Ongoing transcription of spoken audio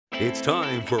It's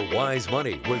time for Wise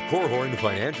Money with Korhorn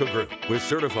Financial Group with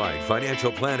certified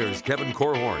financial planners Kevin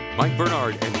Korhorn, Mike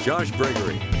Bernard, and Josh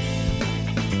Gregory.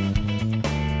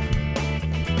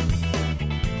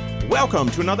 Welcome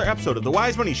to another episode of the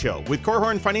Wise Money Show with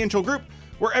Korhorn Financial Group,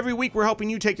 where every week we're helping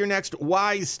you take your next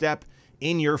wise step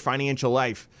in your financial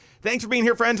life. Thanks for being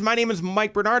here, friends. My name is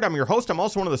Mike Bernard. I'm your host. I'm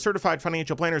also one of the certified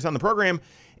financial planners on the program.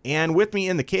 And with me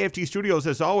in the KFG studios,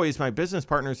 as always, my business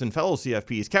partners and fellow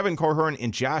CFPs, Kevin Korhorn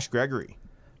and Josh Gregory.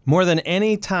 More than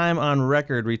any time on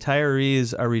record,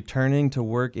 retirees are returning to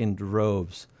work in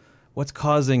droves. What's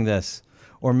causing this?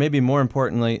 Or maybe more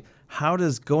importantly, how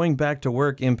does going back to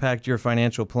work impact your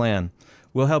financial plan?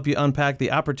 We'll help you unpack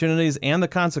the opportunities and the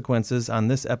consequences on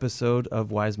this episode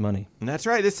of Wise Money. And that's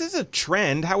right. This is a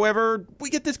trend. However,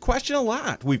 we get this question a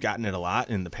lot. We've gotten it a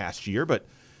lot in the past year, but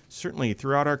certainly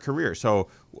throughout our career. So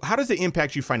how does it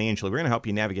impact you financially? We're going to help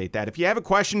you navigate that. If you have a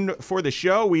question for the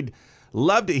show, we'd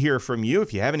love to hear from you.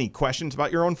 If you have any questions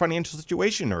about your own financial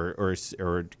situation or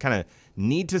kind of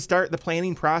need to start the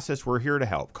planning process, we're here to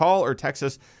help. Call or text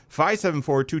us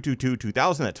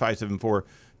 574-222-2000. That's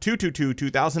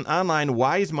 574-222-2000. Online,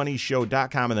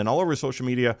 wisemoneyshow.com. And then all over social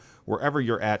media, wherever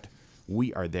you're at,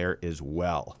 we are there as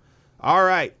well. All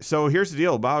right. So here's the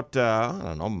deal. About,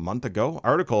 a month ago,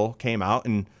 article came out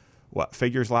and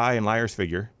figures lie and liars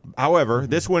figure. However,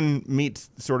 this one meets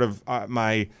sort of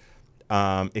my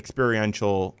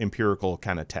experiential, empirical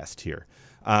kind of test here.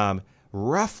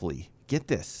 Roughly, get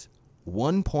this,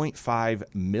 1.5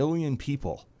 million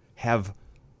people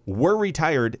were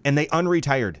retired and they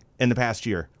unretired in the past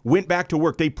year, went back to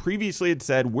work. They previously had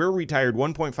said we're retired,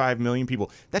 1.5 million people.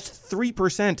 That's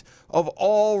 3% of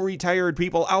all retired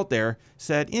people out there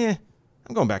said, I'm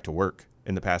going back to work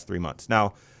in the past 3 months.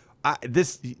 Now,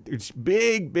 it's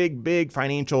big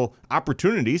financial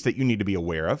opportunities that you need to be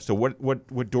aware of. So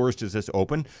what doors does this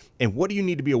open? And what do you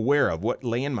need to be aware of? What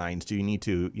landmines do you need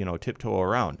to, tiptoe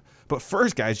around? But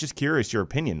first, guys, just curious your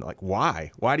opinion. Like,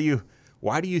 why? Why do you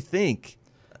think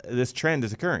this trend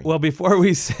is occurring? Well, before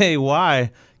we say why,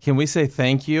 can we say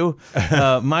thank you?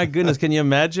 My goodness, can you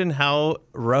imagine how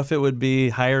rough it would be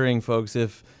hiring folks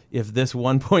if this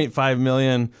 1.5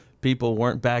 million people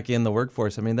weren't back in the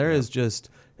workforce? I mean, there is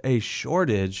just a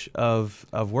shortage of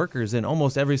workers in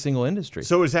almost every single industry.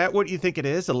 So is that what you think it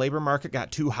is? The labor market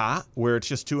got too hot where it's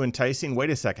just too enticing? Wait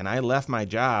a second. I left my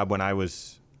job when I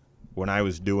was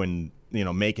doing,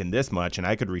 making this much and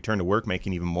I could return to work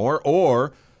making even more.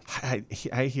 Or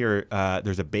I hear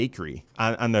there's a bakery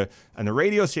on the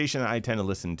radio station that I tend to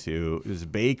listen to. There's a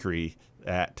bakery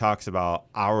that talks about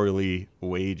hourly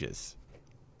wages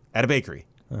at a bakery.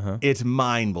 Uh-huh. It's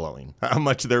mind-blowing how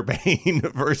much they're paying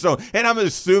for. And I'm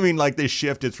assuming like this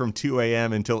shift is from 2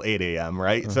 a.m. until 8 a.m.,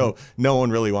 right? Uh-huh. So no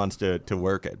one really wants to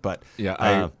work it. But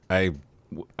yeah,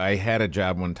 I had a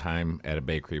job one time at a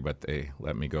bakery, but they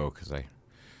let me go because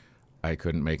I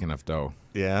couldn't make enough dough.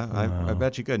 Yeah, I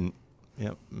bet you couldn't.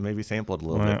 Yeah, maybe sampled a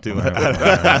little bit too much.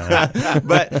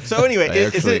 But so anyway, I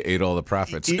actually ate all the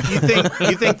profits. You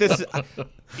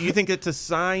think it's a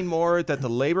sign more that the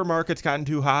labor market's gotten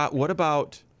too hot? What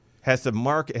about has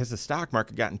the stock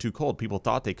market gotten too cold? People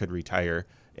thought they could retire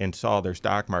and saw their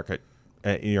stock market,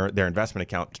 their investment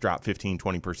accounts drop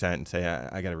 15-20% and say,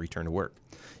 I got to return to work.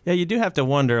 Yeah, you do have to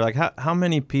wonder, like how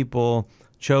many people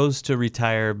chose to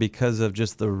retire because of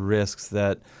just the risks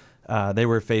that they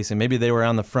were facing. Maybe they were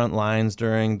on the front lines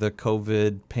during the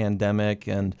COVID pandemic,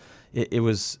 and it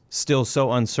was still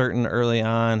so uncertain early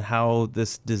on how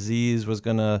this disease was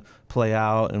going to play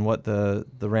out and what the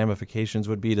ramifications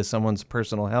would be to someone's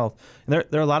personal health. And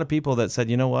there are a lot of people that said,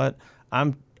 you know what,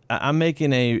 I'm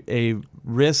making a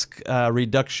risk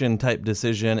reduction type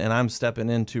decision, and I'm stepping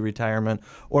into retirement.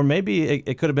 Or maybe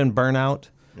it could have been burnout.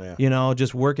 Yeah.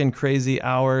 Just working crazy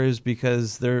hours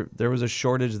because there was a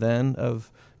shortage then of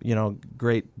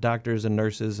great doctors and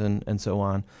nurses and so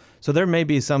on. So there may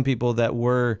be some people that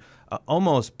were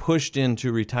almost pushed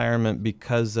into retirement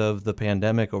because of the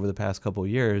pandemic over the past couple of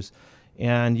years.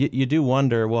 And you do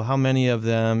wonder, well, how many of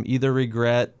them either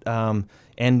regret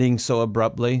ending so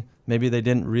abruptly? Maybe they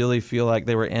didn't really feel like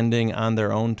they were ending on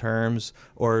their own terms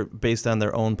or based on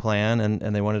their own plan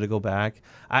and they wanted to go back.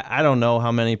 I don't know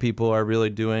how many people are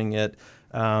really doing it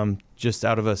just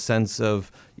out of a sense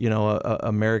of,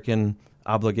 American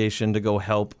obligation to go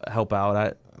help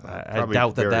out. I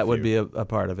doubt that would be a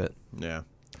part of it. Yeah.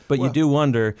 But you do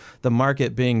wonder, the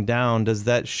market being down, does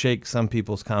that shake some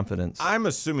people's confidence? I'm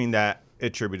assuming that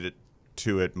attributed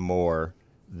to it more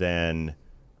than,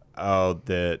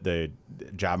 the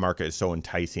job market is so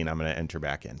enticing, I'm going to enter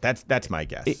back in. That's my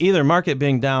guess. Either market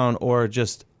being down or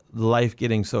just life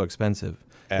getting so expensive.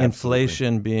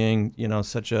 inflation being,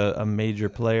 such a major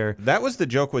player. That was the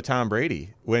joke with Tom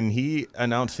Brady when he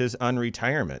announced his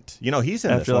unretirement. He's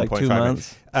in After this like 1.5 2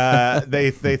 months.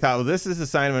 They thought, well, this is a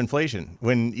sign of inflation.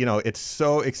 When, it's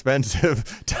so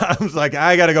expensive, Tom's like,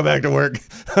 I got to go back to work.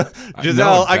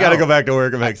 Giselle, I got to go back to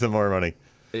work and make some more money.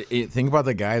 Think about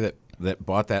the guy that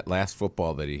bought that last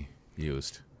football that he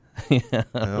used. Yeah,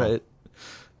 right.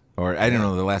 Or I don't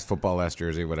know, the last football, last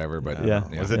jersey, whatever. But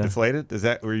Was it deflated?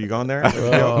 Were you going there?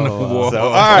 Oh. So,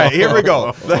 all right, here we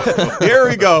go. Here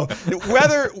we go.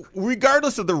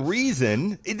 Regardless of the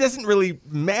reason, it doesn't really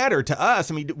matter to us.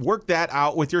 I mean, work that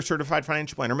out with your certified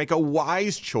financial planner. Make a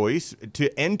wise choice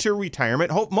to enter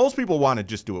retirement. Most people want to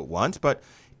just do it once, but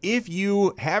if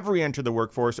you have re-entered the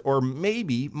workforce, or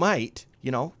maybe might,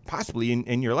 possibly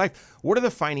in your life, what's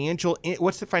the financial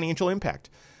impact?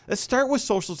 Let's start with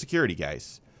Social Security,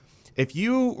 guys. If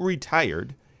you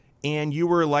retired and you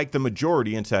were like the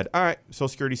majority and said, all right, Social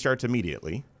Security starts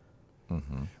immediately,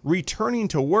 returning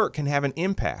to work can have an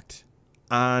impact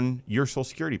on your Social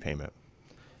Security payment.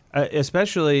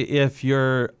 Especially if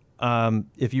you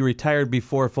retired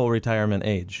before full retirement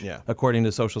age, according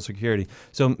to Social Security.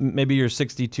 So maybe you're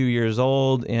 62 years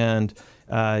old and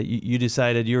you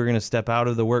decided you were going to step out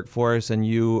of the workforce, and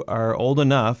you are old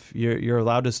enough, you're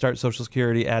allowed to start Social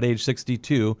Security at age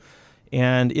 62.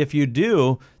 And if you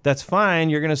do, that's fine.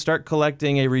 You're going to start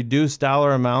collecting a reduced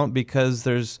dollar amount because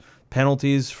there's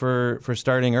penalties for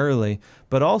starting early.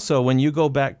 But also, when you go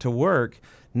back to work,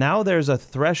 now there's a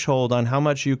threshold on how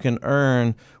much you can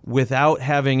earn without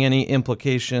having any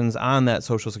implications on that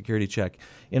Social Security check.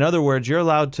 In other words, you're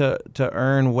allowed to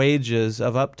earn wages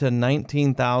of up to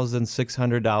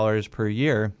 $19,600 per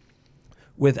year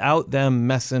without them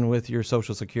messing with your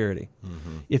Social Security.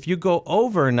 If you go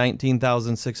over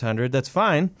 $19,600, that's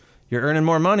fine. You're earning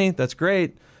more money. That's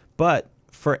great. But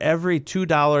for every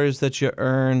 $2 that you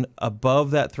earn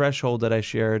above that threshold that I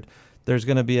shared, there's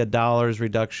going to be $1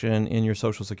 reduction in your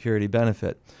Social Security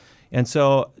benefit. And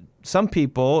so some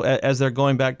people, as they're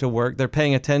going back to work, they're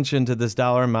paying attention to this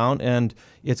dollar amount, and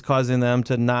it's causing them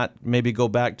to not maybe go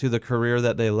back to the career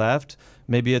that they left.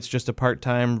 Maybe it's just a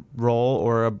part-time role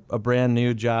or a brand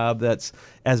new job that's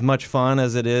as much fun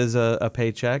as it is a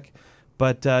paycheck.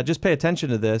 But just pay attention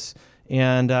to this.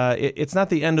 And it's not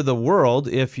the end of the world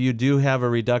if you do have a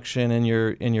reduction in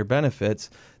your benefits.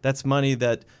 That's money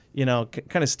that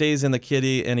kind of stays in the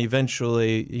kitty, and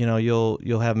eventually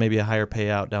you'll have maybe a higher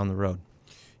payout down the road.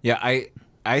 Yeah,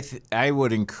 I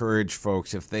would encourage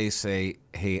folks, if they say,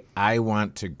 "Hey, I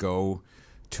want to go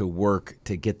to work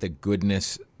to get the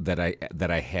goodness that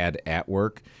I had at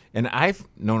work," and I've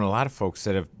known a lot of folks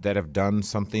that have done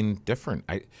something different.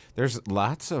 There's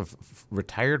lots of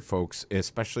retired folks,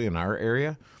 especially in our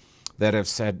area, that have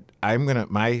said,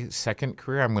 my second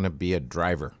career, I'm gonna be a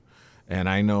driver. And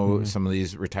I know some of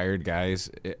these retired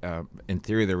guys, in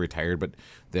theory they're retired, but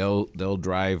they'll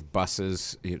drive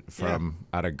buses from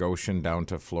out of Goshen down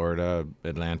to Florida,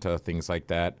 Atlanta, things like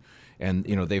that. And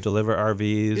they deliver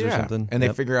RVs or something. And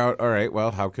they figure out, all right,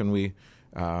 well, how can we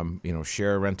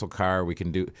share a rental car? We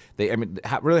can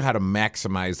really how to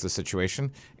maximize the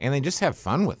situation, and they just have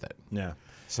fun with it. Yeah.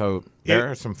 So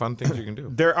there are some fun things you can do.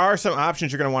 There are some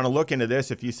options you're going to want to look into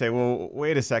this if you say, well,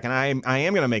 wait a second, I am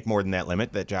going to make more than that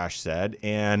limit that Josh said,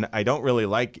 and I don't really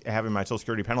like having my Social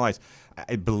Security penalized.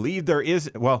 I believe there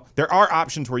are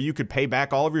options where you could pay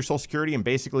back all of your Social Security and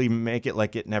basically make it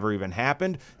like it never even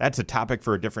happened. That's a topic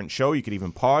for a different show. You could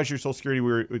even pause your Social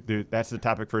Security. That's the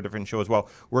topic for a different show as well.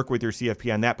 Work with your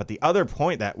CFP on that. But the other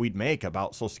point that we'd make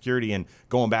about Social Security and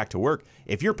going back to work,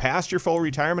 if you're past your full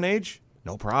retirement age,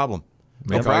 no problem.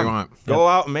 Make all you want. Go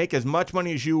out and make as much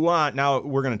money as you want. Now,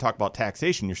 we're going to talk about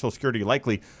taxation. Your Social Security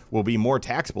likely will be more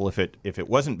taxable if it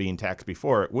wasn't being taxed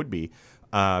before. It would be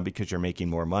because you're making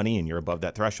more money and you're above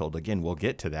that threshold. Again, we'll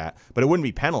get to that. But it wouldn't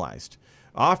be penalized.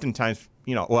 Oftentimes,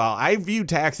 I view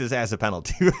taxes as a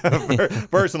penalty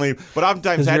personally, but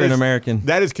oftentimes an American.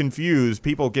 That is confused.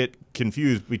 People get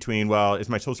confused between, well, is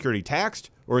my Social Security taxed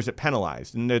or is it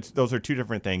penalized? And those are two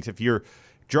different things. If you're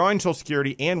drawing Social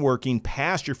Security and working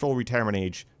past your full retirement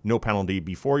age, no penalty.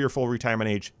 Before your full retirement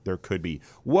age, there could be.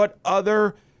 What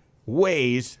other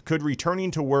ways could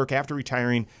returning to work after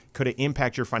retiring could it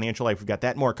impact your financial life? We've got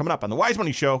that and more coming up on The Wise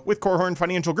Money Show with Korhorn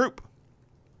Financial Group.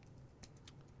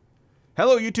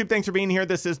 Hello, YouTube. Thanks for being here.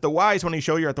 This is The Wise Money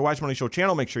Show. You're at The Wise Money Show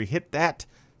channel. Make sure you hit that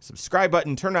subscribe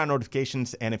button, turn on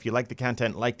notifications, and if you like the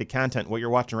content, What you're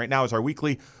watching right now is our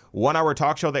weekly 1-hour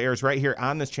talk show that airs right here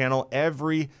on this channel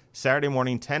every Saturday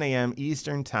morning, 10 a.m.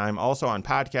 Eastern Time, also on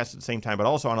podcast at the same time, but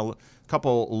also on a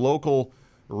couple local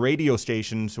radio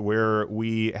stations where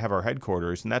we have our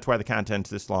headquarters, and that's why the content's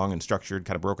this long and structured,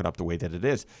 kind of broken up the way that it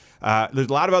is. There's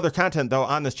a lot of other content, though,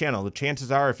 on this channel. The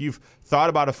chances are, if you've thought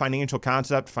about a financial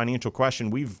concept, financial question,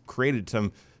 we've created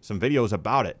some videos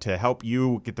about it to help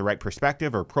you get the right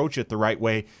perspective or approach it the right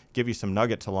way, give you some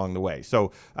nuggets along the way.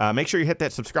 So make sure you hit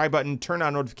that subscribe button, turn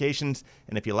on notifications,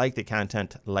 and if you like the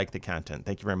content, like the content.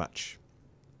 Thank you very much.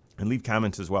 And leave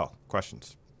comments as well,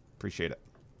 questions. Appreciate it.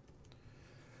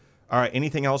 All right,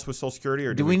 anything else with Social Security?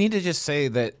 Or do we need to just say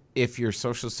that if your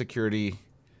Social Security,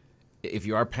 if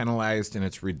you are penalized and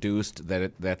it's reduced,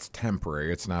 that's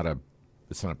temporary. It's not a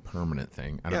permanent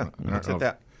thing. I don't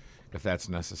know if that's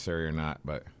necessary or not,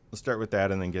 but let's start with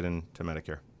that and then get into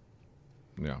Medicare.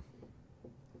 Yeah.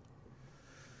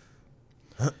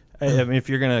 I mean, if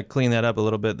you're going to clean that up a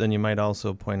little bit, then you might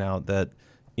also point out that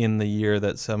in the year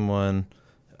that someone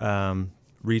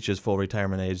reaches full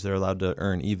retirement age, they're allowed to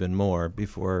earn even more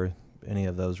before any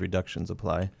of those reductions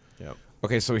apply. Yep.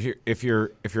 Okay, so here, if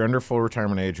you're under full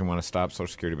retirement age and want to stop Social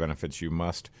Security benefits, you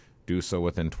must do so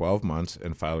within 12 months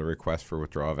and file a request for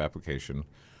withdrawal of application.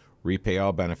 Repay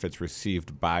all benefits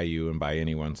received by you and by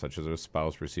anyone, such as a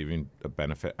spouse receiving a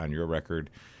benefit on your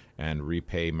record, and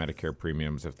repay Medicare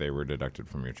premiums if they were deducted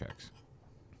from your checks.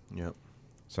 Yep.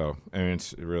 So, I mean,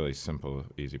 it's a really simple,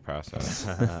 easy process.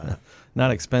 Not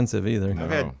expensive either. No.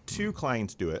 I've had 2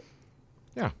 clients do it.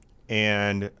 Yeah.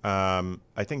 And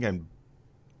I think in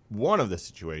one of the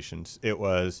situations, it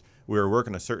was we were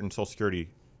working a certain Social Security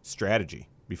strategy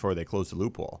before they closed the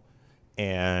loophole.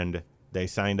 And they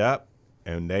signed up,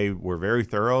 and they were very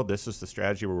thorough. This is the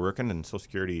strategy we're working, and the Social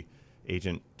Security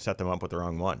agent set them up with the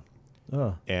wrong one.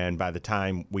 Oh. And by the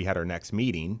time we had our next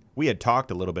meeting, we had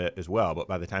talked a little bit as well, but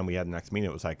by the time we had the next meeting,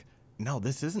 it was like, no,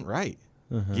 this isn't right.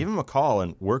 Give them a call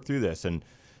and work through this. And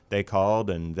they called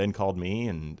and then called me,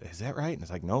 and is that right? And it's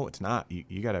like, no, it's not.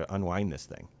 You got to unwind this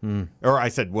thing. Or I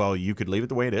said, well, you could leave it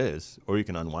the way it is, or you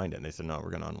can unwind it. And they said, no,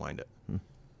 we're going to unwind it.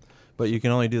 But you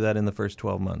can only do that in the first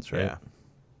 12 months, right?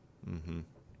 Yeah.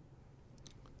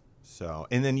 So,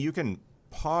 and then you can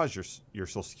pause your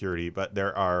Social Security, but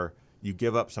you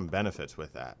give up some benefits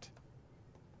with that.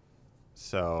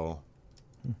 So,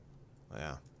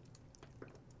 yeah.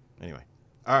 Anyway.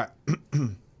 All right.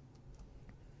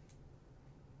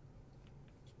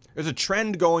 There's a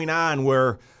trend going on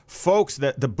where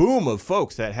the boom of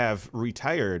folks that have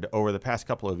retired over the past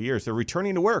couple of years, they're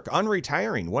returning to work,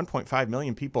 unretiring, 1.5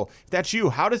 million people. If that's you,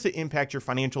 how does it impact your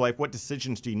financial life? What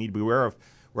decisions do you need to be aware of?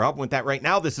 We're helping with that right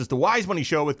now. This is the Wise Money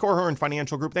Show with Korhorn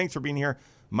Financial Group. Thanks for being here.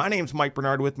 My name's Mike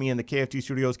Bernard. With me in the KFT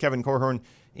studios, Kevin Korhorn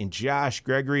and Josh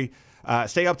Gregory.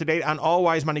 Stay up to date on all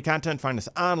Wise Money content. Find us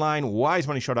online,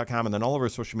 wisemoneyshow.com, and then all over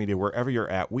social media, wherever you're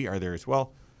at, we are there as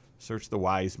well. Search the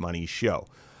Wise Money Show.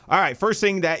 All right, first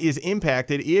thing that is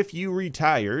impacted, if you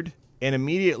retired and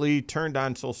immediately turned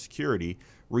on Social Security,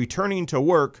 returning to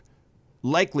work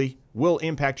likely will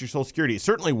impact your Social Security. It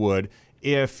certainly would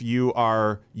if you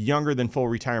are younger than full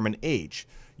retirement age.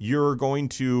 You're going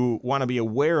to want to be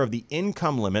aware of the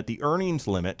income limit, the earnings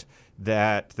limit,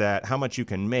 that how much you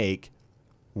can make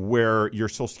where your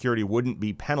Social Security wouldn't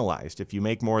be penalized. If you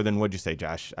make more than, what'd you say,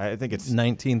 Josh? I think it's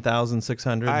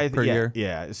 $19,600 per year.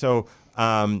 Yeah. So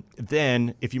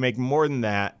then if you make more than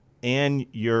that and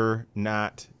you're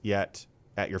not yet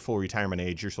at your full retirement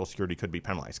age, your Social Security could be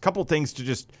penalized. A couple things to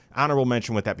just honorable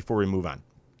mention with that before we move on.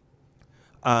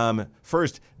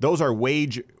 First, those are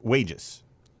wages.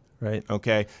 Right.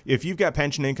 Okay. If you've got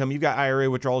pension income, you've got IRA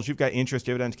withdrawals, you've got interest,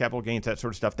 dividends, capital gains, that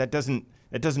sort of stuff, that doesn't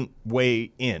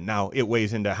weigh in. Now, it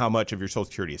weighs into how much of your Social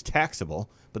Security is taxable,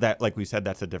 but that, like we said,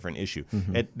 that's a different issue.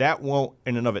 That won't,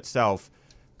 in and of itself,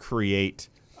 cause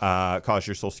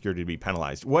your Social Security to be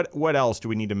penalized. What else do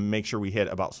we need to make sure we hit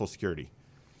about Social Security?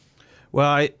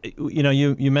 Well,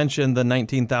 you mentioned the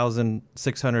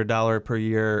 $19,600 per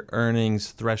year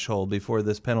earnings threshold before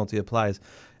this penalty applies.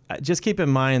 Just keep in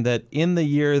mind that in the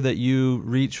year that you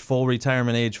reach full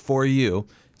retirement age for you,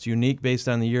 it's unique based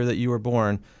on the year that you were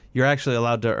born, you're actually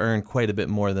allowed to earn quite a bit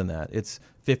more than that. It's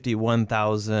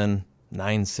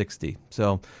 $51,960.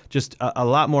 So just a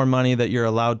lot more money that you're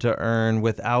allowed to earn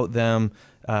without them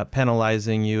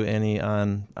penalizing you any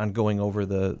on going over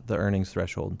the earnings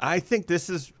threshold. I think this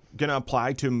is going to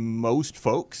apply to most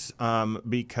folks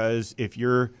because if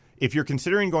you're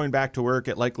considering going back to work,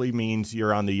 it likely means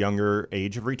you're on the younger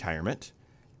age of retirement.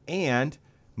 And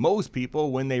most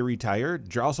people, when they retire,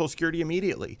 draw Social Security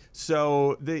immediately.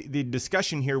 So the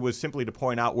discussion here was simply to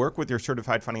point out, work with your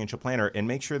certified financial planner and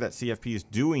make sure that CFP is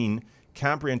doing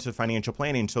comprehensive financial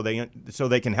planning so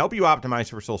they can help you optimize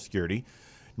for Social Security.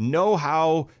 know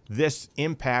how this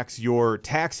impacts your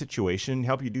tax situation,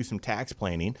 help you do some tax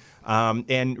planning,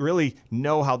 and really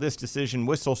know how this decision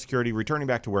with Social Security, returning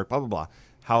back to work, blah, blah, blah,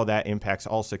 how that impacts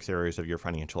all 6 areas of your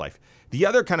financial life. The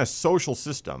other kind of social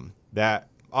system that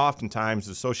oftentimes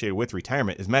is associated with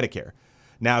retirement is Medicare.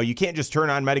 Now, you can't just turn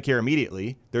on Medicare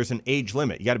immediately. There's an age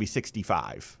limit. You got to be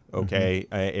 65,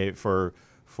 okay, for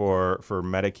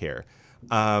Medicare.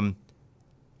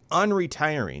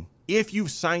 UnRetiring, if you've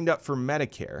signed up for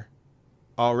Medicare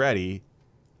already,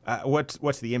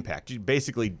 what's the impact? You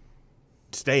basically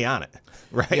stay on it,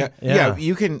 right? Yeah.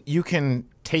 You can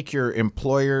take your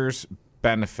employer's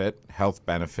benefit, health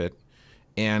benefit,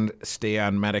 and stay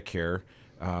on Medicare.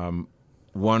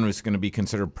 One is going to be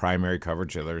considered primary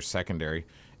coverage, the other is secondary.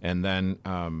 And then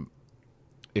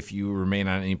if you remain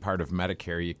on any part of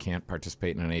Medicare, you can't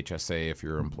participate in an HSA if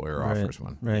your employer offers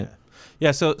one. Right.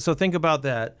 Yeah. So think about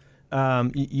that.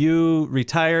 You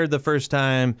retired the first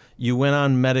time, you went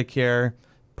on Medicare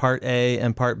Part A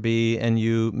and Part B, and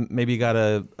you maybe got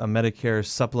a Medicare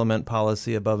supplement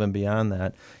policy above and beyond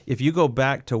that. If you go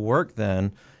back to work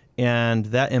then, and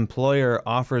that employer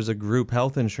offers a group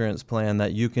health insurance plan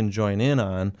that you can join in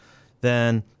on,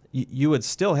 then you would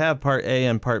still have Part A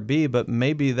and Part B, but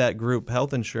maybe that group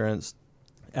health insurance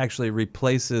actually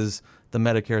replaces the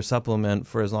Medicare supplement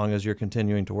for as long as you're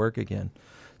continuing to work again.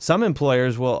 Some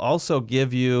employers will also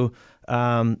give you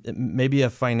maybe a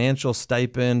financial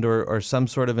stipend or some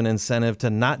sort of an incentive to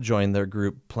not join their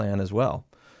group plan as well.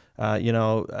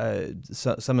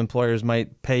 Some employers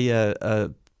might pay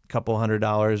a couple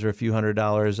 $100s or a few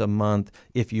 $100s a month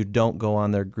if you don't go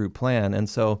on their group plan. And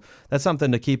so that's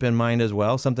something to keep in mind as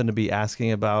well, something to be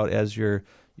asking about as you're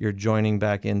joining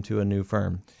back into a new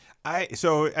firm. I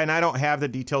don't have the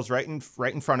details right in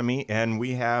front of me, and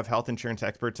we have health insurance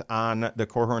experts on the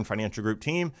Korhorn Financial Group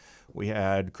team. We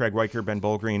had Craig Weicker, Ben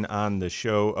Bolgreen on the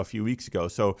show a few weeks ago,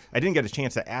 so I didn't get a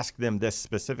chance to ask them this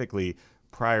specifically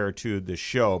prior to the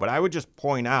show, but I would just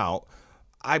point out,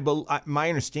 my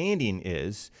understanding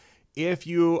is if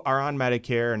you are on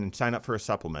Medicare and sign up for a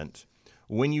supplement,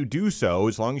 when you do so,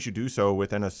 as long as you do so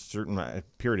within a certain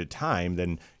period of time,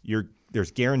 then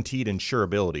there's guaranteed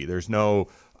insurability. There's no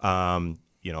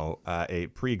a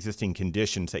pre-existing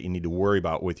conditions that you need to worry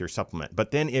about with your supplement.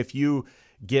 But then if you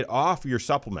get off your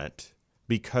supplement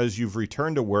because you've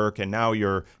returned to work and now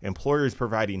your employer is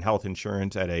providing health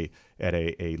insurance at a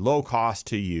low cost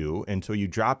to you, and so you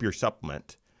drop your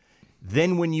supplement,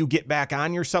 then when you get back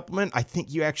on your supplement, I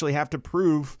think you actually have to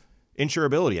prove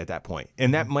insurability at that point.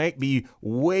 And that might be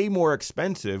way more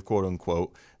expensive, quote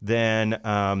unquote, than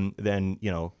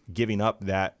giving up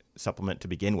that supplement to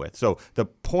begin with. So the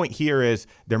point here is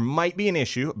there might be an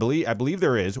issue. I believe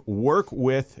there is. Work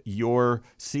with your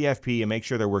CFP and make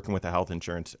sure they're working with a health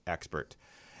insurance expert.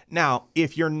 Now,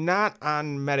 if you're not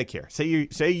on Medicare,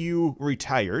 say you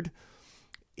retired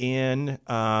in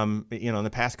the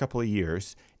past couple of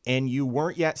years and you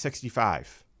weren't yet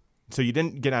 65, so you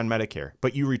didn't get on Medicare,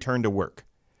 but you returned to work.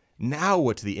 Now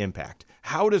what's the impact?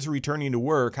 How does returning to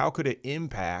work, how could it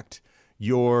impact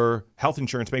your health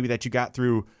insurance maybe that you got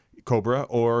through COBRA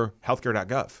or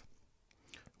healthcare.gov?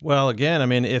 Well, again, I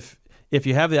mean, if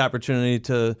you have the opportunity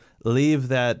to leave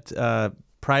that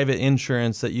private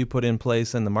insurance that you put in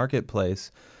place in the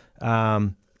marketplace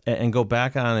and go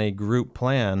back on a group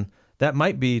plan, that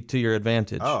might be to your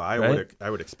advantage. Oh, I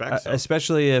would expect so.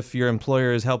 Especially if your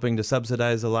employer is helping to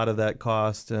subsidize a lot of that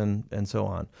cost and so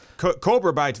on.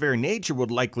 COBRA, by its very nature, would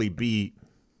likely be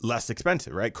less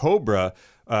expensive, right? COBRA,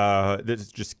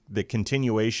 that's just the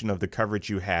continuation of the coverage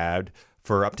you had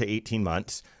for up to 18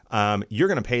 months. You're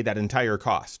going to pay that entire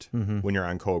cost when you're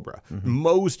on COBRA.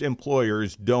 Most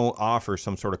employers don't offer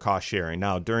some sort of cost sharing.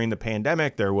 Now, during the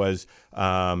pandemic, there was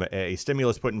a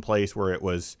stimulus put in place where it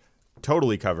was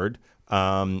totally covered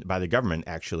by the government,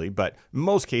 actually. But in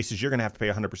most cases, you're going to have to pay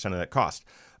 100% of that cost.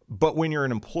 But when you're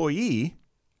an employee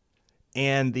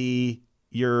and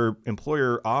your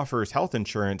employer offers health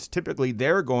insurance, typically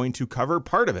they're going to cover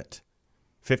part of it,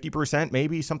 50%,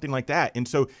 maybe something like that. And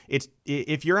so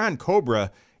if you're on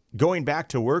COBRA, going back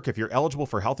to work, if you're eligible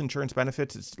for health insurance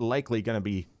benefits, it's likely going to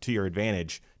be to your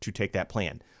advantage to take that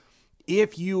plan.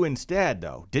 If you instead,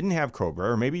 though, didn't have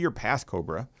COBRA, or maybe you're past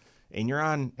COBRA, and you're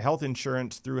on health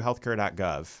insurance through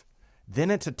healthcare.gov, then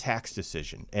it's a tax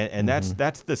decision. And that's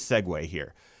the segue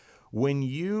here. When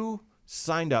you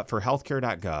signed up for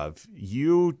healthcare.gov,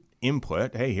 you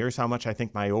input, hey, here's how much I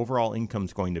think my overall income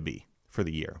is going to be for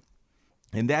the year.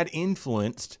 And that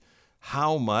influenced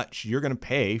how much you're going to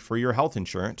pay for your health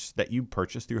insurance that you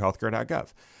purchased through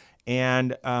healthcare.gov.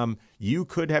 And you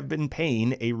could have been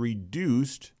paying a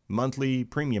reduced monthly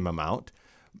premium amount,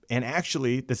 And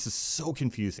actually, this is so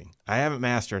confusing. I haven't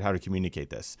mastered how to communicate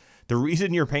this. The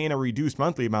reason you're paying a reduced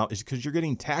monthly amount is because you're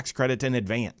getting tax credits in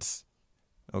advance,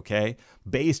 okay,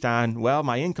 based on, well,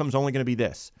 my income's only going to be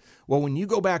this. Well, when you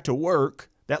go back to work,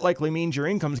 that likely means your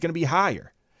income is going to be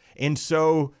higher. And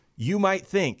so you might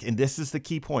think, and this is the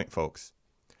key point, folks,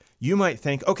 you might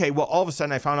think, okay, well, all of a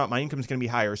sudden I found out my income is going to be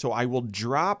higher, so I will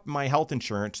drop my health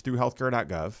insurance through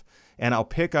healthcare.gov, and I'll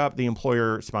pick up the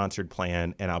employer-sponsored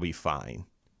plan, and I'll be fine.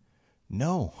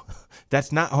 No,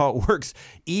 that's not how it works.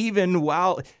 Even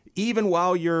while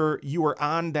you were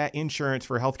on that insurance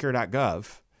for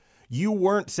healthcare.gov, you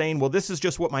weren't saying, well, this is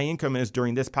just what my income is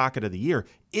during this pocket of the year.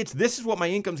 This is what my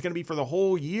income is going to be for the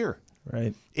whole year.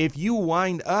 Right. If you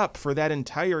wind up for that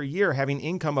entire year having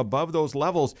income above those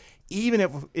levels, even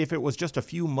if it was just a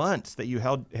few months that you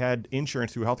had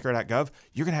insurance through healthcare.gov,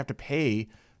 you're going to have to pay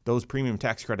those premium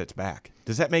tax credits back.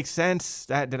 Does that make sense?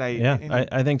 Yeah,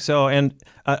 I think so. And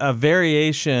a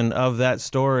variation of that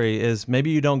story is maybe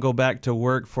you don't go back to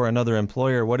work for another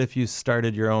employer. What if you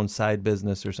started your own side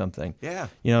business or something?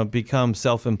 Yeah. Become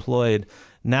self-employed.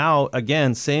 Now,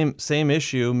 again, same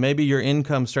issue. Maybe your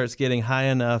income starts getting high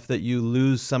enough that you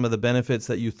lose some of the benefits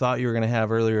that you thought you were going to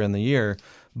have earlier in the year.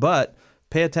 But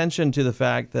pay attention to the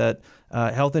fact that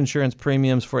health insurance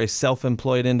premiums for a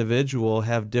self-employed individual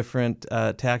have different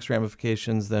tax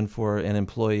ramifications than for an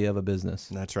employee of a business.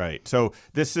 That's right. So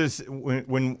this is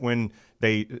when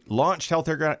they launched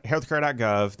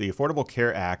healthcare.gov, the Affordable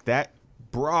Care Act, that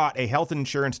brought a health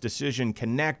insurance decision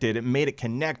connected. It made it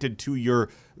connected to your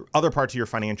other parts of your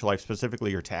financial life,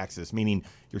 specifically your taxes, meaning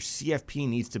your CFP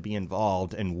needs to be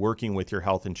involved in working with your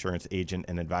health insurance agent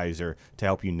and advisor to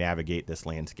help you navigate this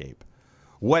landscape.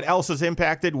 What else is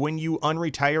impacted when you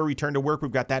unretire, return to work? We've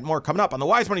got that and more coming up on the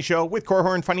Wise Money Show with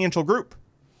Korhorn Financial Group.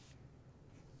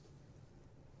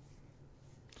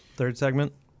 Third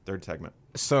segment.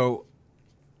 So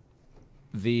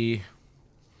it's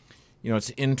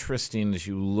interesting as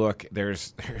you look,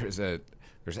 there's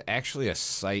actually a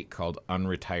site called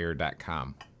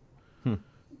unretire.com.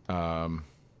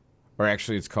 Or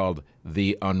actually it's called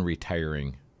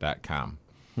theunretiring.com.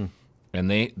 And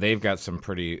they've got some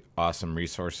pretty awesome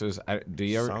resources.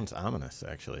 Sounds ominous,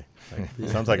 actually.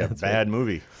 Sounds like a bad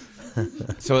movie.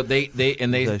 So they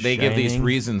give these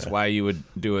reasons why you would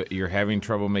do it. You're having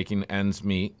trouble making ends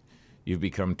meet. You've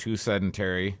become too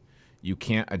sedentary. You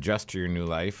can't adjust to your new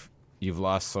life. You've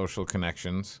lost social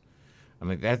connections. I'm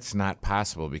like, that's not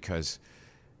possible because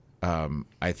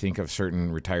I think of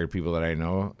certain retired people that I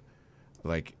know,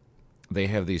 like they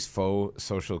have these faux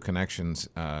social connections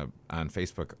on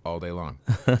Facebook all day long.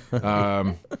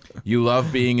 You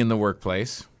love being in the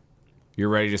workplace. You're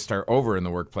ready to start over in the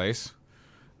workplace.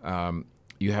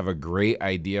 You have a great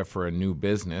idea for a new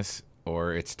business,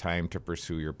 or it's time to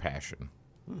pursue your passion.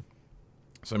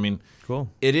 So, I mean, cool.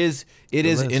 It is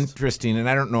interesting, and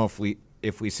I don't know if we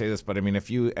say this, but I mean, if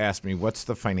you ask me, what's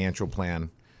the financial plan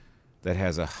that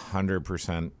has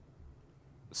 100%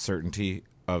 certainty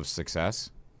of success?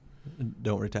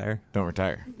 Don't retire. Don't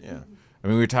retire. Yeah. I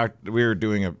mean, we were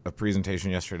doing a presentation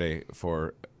yesterday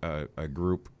for a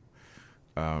group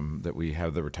that we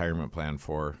have the retirement plan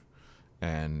for,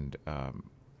 and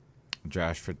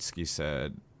Josh Fitzke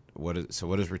said, what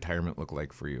does retirement look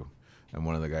like for you? And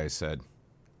one of the guys said,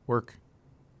 work.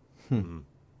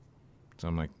 So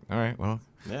I'm like, all right, well,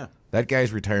 yeah, that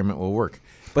guy's retirement will work.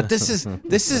 But this is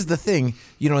the thing.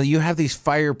 You have these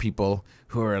fire people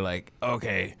who are like,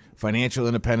 okay, financial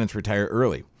independence, retire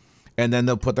early. And then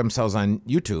they'll put themselves on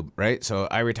YouTube, right? So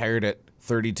I retired at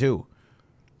 32,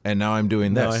 and now I'm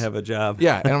doing this. Now I have a job.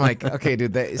 Yeah, and I'm like, okay,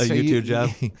 dude, YouTube job.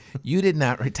 You did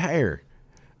not retire,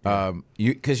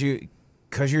 because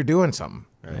you're doing something.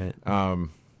 Right.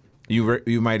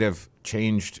 You might have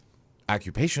changed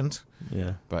occupations.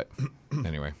 Yeah. But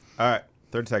anyway. All right,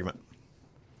 third segment.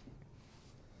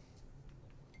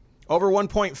 Over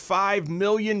 1.5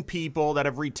 million people that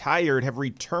have retired have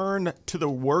returned to the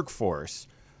workforce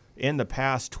in the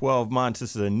past 12 months.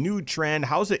 This is a new trend.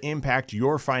 How does it impact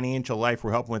your financial life?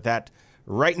 We're helping with that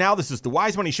right now. This is the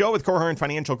Wise Money Show with Korhorn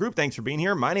Financial Group. Thanks for being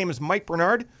here. My name is Mike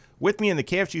Bernard. With me in the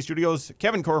KFG studios,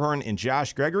 Kevin Korhorn and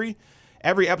Josh Gregory.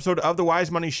 Every episode of the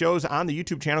Wise Money Show is on the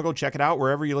YouTube channel. Go check it out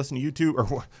wherever you listen to YouTube,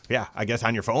 or I guess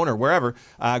on your phone or wherever.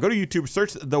 Go to YouTube,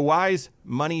 search the Wise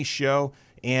Money Show,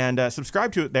 and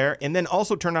subscribe to it there. And then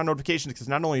also turn on notifications, because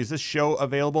not only is this show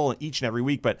available each and every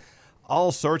week, but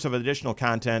all sorts of additional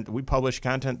content. We publish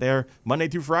content there Monday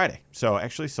through Friday. So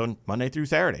Monday through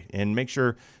Saturday. And make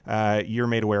sure you're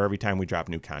made aware every time we drop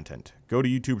new content. Go to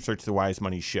YouTube, search the Wise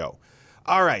Money Show.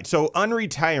 All right, so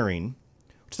unretiring,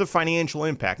 what's the financial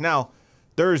impact? Now,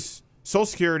 there's Social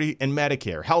Security and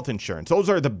Medicare, health insurance. Those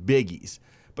are the biggies.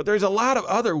 But there's a lot of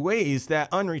other ways that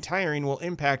unretiring will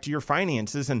impact your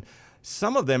finances, and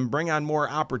some of them bring on more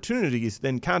opportunities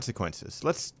than consequences.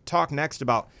 Let's talk next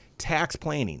about tax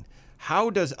planning. How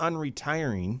does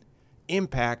unretiring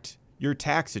impact your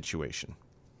tax situation?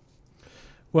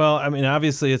 Well, I mean,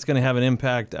 obviously, it's going to have an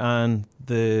impact on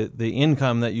the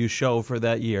income that you show for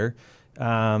that year.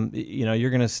 You're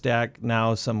going to stack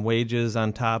now some wages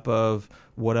on top of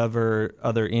whatever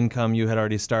other income you had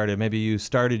already started. Maybe you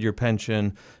started your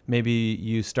pension, maybe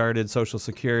you started Social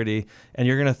Security, and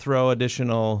you're going to throw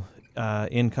additional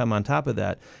income on top of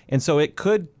that. And so it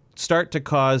could start to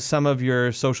cause some of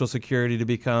your Social Security to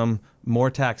become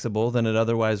more taxable than it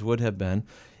otherwise would have been.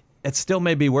 It still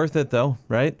may be worth it, though,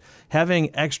 right?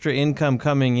 Having extra income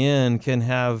coming in can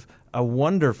have a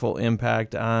wonderful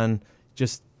impact on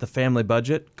just the family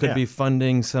budget. Could be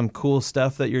funding some cool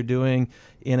stuff that you're doing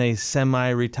in a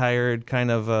semi-retired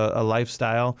kind of a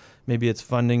lifestyle. Maybe it's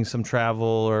funding some travel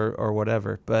or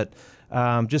whatever. But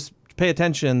just pay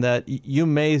attention that you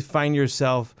may find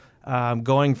yourself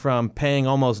going from paying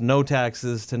almost no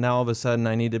taxes to now all of a sudden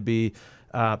I need to be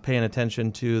paying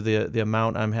attention to the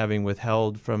amount I'm having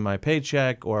withheld from my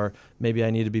paycheck, or maybe I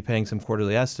need to be paying some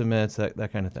quarterly estimates,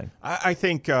 that kind of thing. I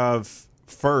think of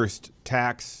first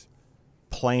tax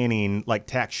planning, like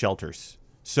tax shelters.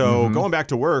 So going back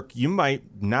to work, you might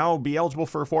now be eligible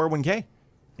for a 401k.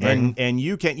 And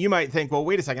you might think, well,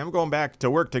 wait a second, I'm going back to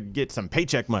work to get some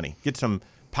paycheck money, get some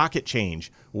pocket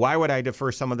change. Why would I defer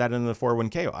some of that into the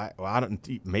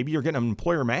 401k? Maybe you're getting an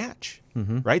employer match,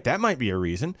 right? That might be a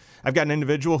reason. I've got an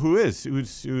individual who's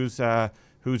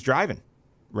driving,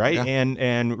 right? Yeah.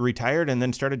 And retired and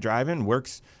then started driving,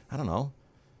 works, I don't know,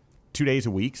 2 days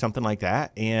a week, something like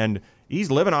that. And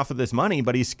he's living off of this money,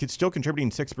 but he's still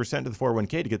contributing 6% to the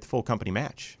 401k to get the full company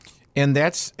match. And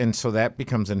so that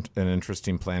becomes an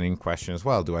interesting planning question as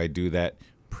well. Do I do that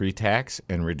pre-tax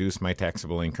and reduce my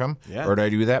taxable income, or do I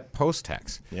do that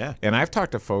post-tax? Yeah. And I've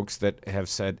talked to folks that have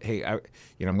said, hey, I'm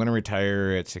going to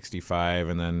retire at 65,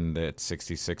 and then at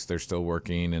 66 they're still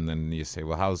working, and then you say,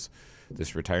 well, how's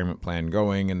this retirement plan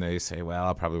going? And they say, well,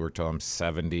 I'll probably work till I'm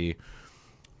 70,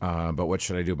 but what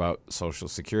should I do about Social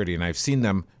Security? And I've seen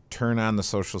them turn on the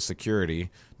Social Security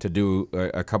to do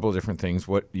a couple of different things.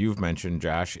 What you've mentioned,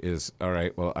 Josh, is, all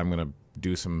right, well, I'm going to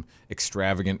do some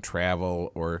extravagant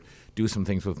travel or do some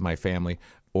things with my family.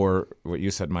 Or what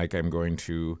you said, Mike, I'm going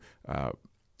to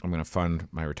fund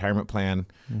my retirement plan,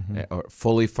 or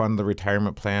fully fund the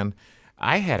retirement plan.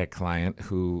 I had a client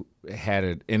who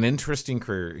had an interesting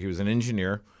career. He was an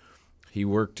engineer. He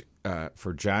worked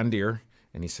for John Deere,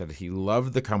 and he said he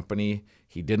loved the company.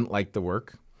 He didn't like the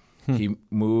work. He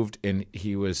moved, and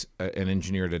he was an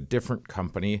engineer at a different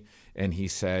company, and he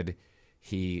said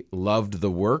he loved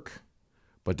the work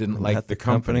but didn't like the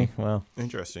company. Wow.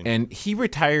 Interesting. And he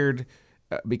retired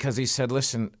because he said,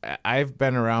 listen, I've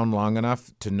been around long enough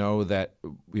to know that,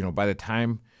 by the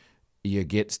time you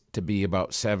get to be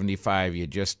about 75, you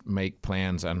just make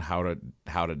plans on how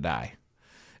to die.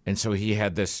 And so he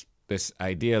had this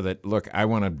idea that, look, I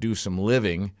want to do some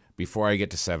living before I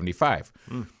get to 75.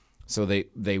 So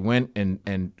they went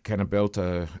and kind of built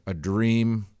a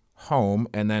dream home,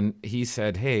 and then he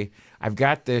said, hey, I've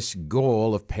got this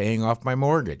goal of paying off my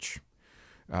mortgage,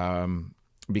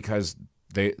 because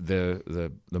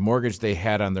the mortgage they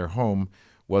had on their home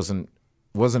wasn't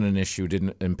an issue,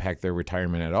 didn't impact their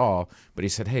retirement at all. But he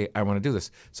said, hey, I want to do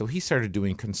this. So he started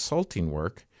doing consulting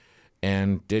work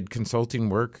and did consulting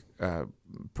work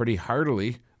pretty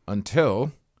heartily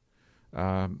until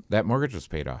that mortgage was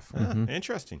paid off.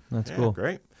 Interesting. That's cool.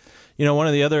 Great. One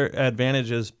of the other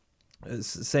advantages,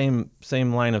 same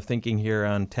line of thinking here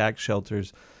on tax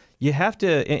shelters, you have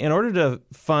to, in order to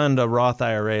fund a Roth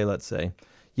IRA, let's say,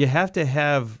 you have to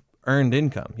have earned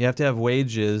income. You have to have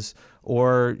wages,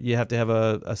 or you have to have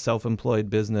a self-employed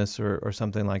business or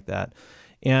something like that.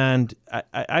 And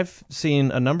I've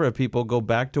seen a number of people go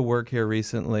back to work here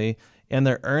recently, and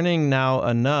they're earning now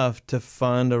enough to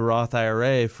fund a Roth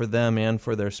IRA for them and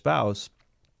for their spouse.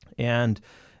 And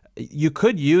you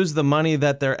could use the money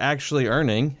that they're actually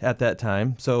earning at that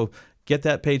time. So get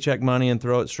that paycheck money and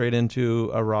throw it straight into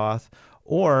a Roth.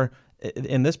 Or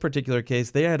in this particular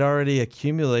case, they had already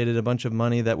accumulated a bunch of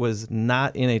money that was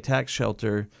not in a tax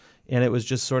shelter, and it was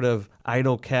just sort of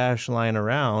idle cash lying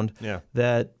around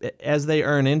that as they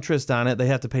earn interest on it, they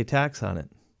have to pay tax on it.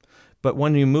 But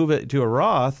when you move it to a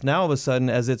Roth, now all of a sudden,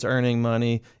 as it's earning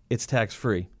money, it's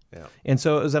tax-free. Yeah. And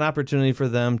so it was an opportunity for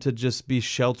them to just be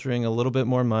sheltering a little bit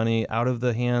more money out of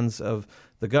the hands of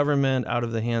the government, out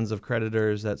of the hands of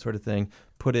creditors, that sort of thing,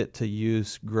 put it to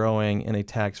use growing in a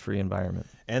tax-free environment.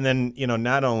 And then,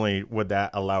 not only would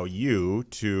that allow you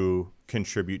to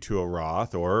contribute to a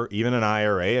Roth or even an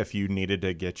IRA if you needed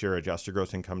to get your adjusted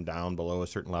gross income down below a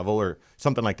certain level or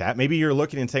something like that. Maybe you're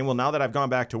looking and saying, well, now that I've gone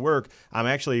back to work, I'm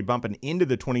actually bumping into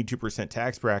the 22%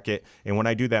 tax bracket. And when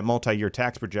I do that multi-year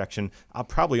tax projection, I'll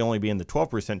probably only be in the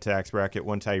 12% tax bracket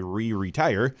once I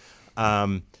retire.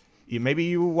 Maybe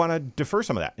you want to defer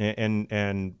some of that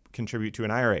and contribute to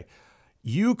an IRA.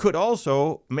 You could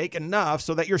also make enough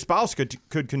so that your spouse could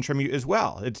contribute as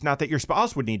well. It's not that your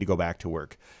spouse would need to go back to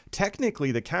work.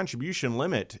 Technically, the contribution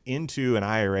limit into an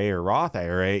IRA or Roth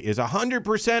IRA is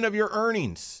 100% of your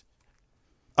earnings,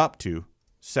 up to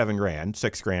 $7,000,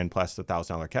 $6,000 plus the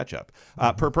 $1,000 catch-up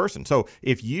per person. So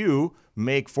if you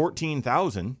make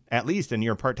 $14,000 at least in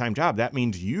your part-time job, that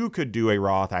means you could do a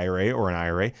Roth IRA or an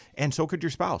IRA, and so could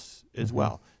your spouse as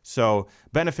well. So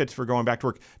benefits for going back to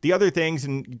work. The other things,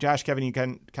 and Josh, Kevin, you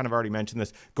kind of already mentioned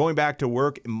this, going back to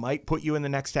work might put you in the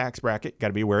next tax bracket. Got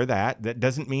to be aware of that. That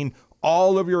doesn't mean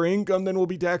all of your income then will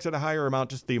be taxed at a higher amount,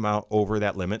 just the amount over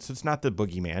that limit. So it's not the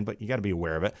boogeyman, but you got to be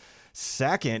aware of it.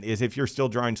 Second is if you're still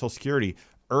drawing Social Security,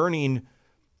 earning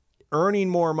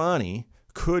more money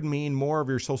could mean more of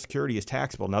your Social Security is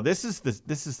taxable. Now, this is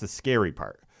the scary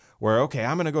part where, okay,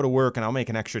 I'm going to go to work and I'll make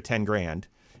an extra $10,000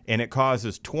 and it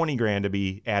causes $20,000 to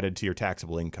be added to your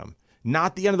taxable income.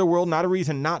 Not the end of the world, not a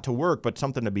reason not to work, but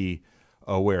something to be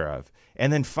aware of.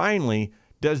 And then finally,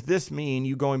 does this mean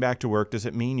you going back to work, does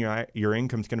it mean your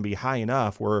income's going to be high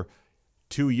enough where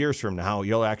 2 years from now,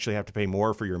 you'll actually have to pay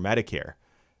more for your Medicare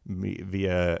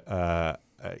via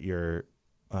your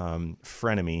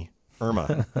frenemy,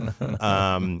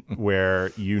 IRMA,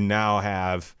 where you now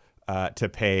have to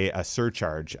pay a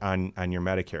surcharge on your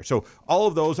Medicare. So all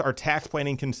of those are tax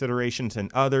planning considerations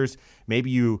and others.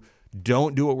 Maybe you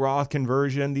don't do a Roth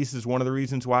conversion. This is one of the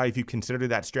reasons why, if you consider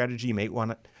that strategy, you might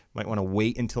want to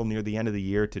wait until near the end of the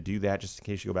year to do that, just in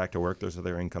case you go back to work. There's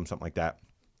other income, something like that.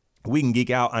 We can geek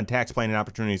out on tax planning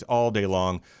opportunities all day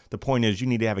long. The point is you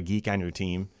need to have a geek on your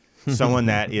team, someone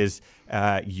that is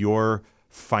your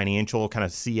financial kind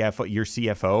of CFO, your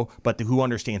CFO, but who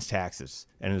understands taxes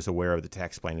and is aware of the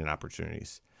tax planning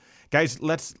opportunities. Guys,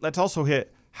 let's also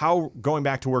hit how going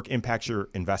back to work impacts your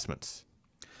investments.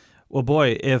 Well,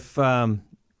 boy, if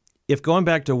going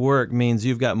back to work means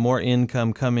you've got more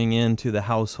income coming into the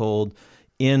household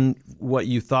in what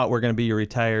you thought were going to be your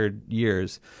retired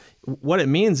years, what it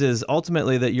means is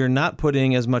ultimately that you're not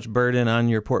putting as much burden on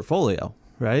your portfolio,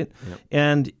 right? Yep.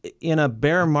 And in a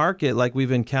bear market like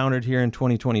we've encountered here in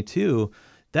 2022,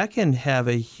 that can have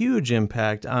a huge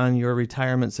impact on your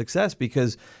retirement success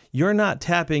because you're not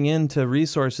tapping into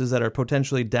resources that are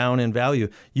potentially down in value.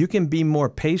 You can be more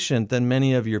patient than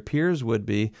many of your peers would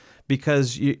be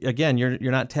because,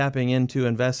 you're not tapping into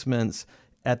investments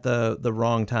at the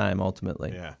wrong time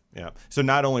ultimately. Yeah. So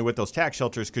not only with those tax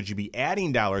shelters could you be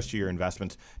adding dollars to your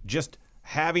investments, just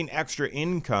having extra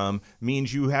income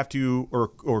means you have to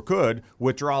or could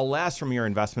withdraw less from your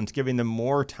investments, giving them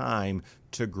more time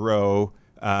to grow,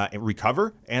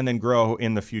 recover, and then grow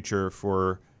in the future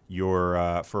for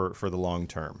your for the long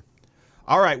term.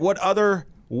 All right, what other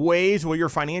ways will your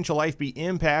financial life be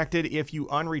impacted if you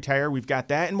unretire? We've got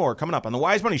that and more coming up on the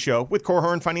Wise Money Show with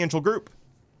Korhorn Financial Group.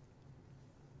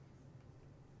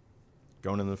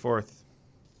 Going into the fourth.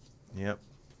 Yep.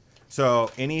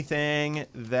 So anything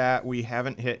that we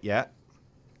haven't hit yet.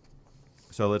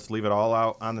 So let's leave it all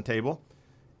out on the table.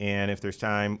 And if there's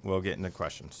time, we'll get into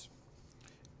questions.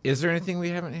 Is there anything we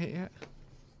haven't hit yet?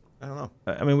 I don't know.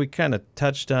 I mean, we kind of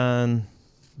touched on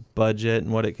budget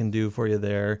and what it can do for you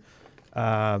there.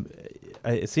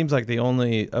 It seems like the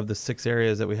only of the 6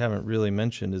 areas that we haven't really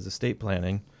mentioned is estate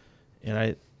planning.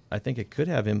 And I think it could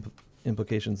have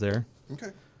implications there.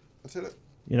 Okay. Let's hit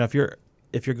it.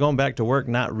 If you're going back to work,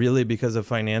 not really because of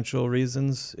financial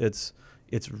reasons, it's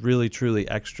really truly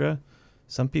extra.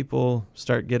 Some people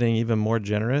start getting even more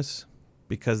generous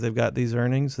because they've got these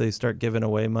earnings. They start giving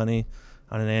away money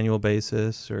on an annual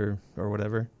basis or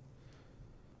whatever.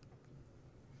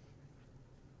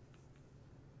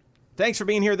 Thanks for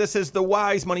being here. This is the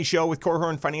Wise Money Show with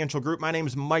Korhorn Financial Group. My name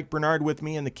is Mike Bernard. With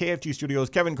me in the KFG studios,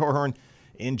 Kevin Korhorn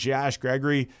and Josh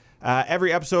Gregory.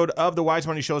 Every episode of the Wise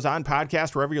Money Show is on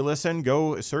podcast. Wherever you listen,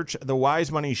 go search the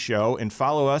Wise Money Show and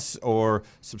follow us or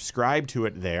subscribe to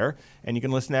it there. And you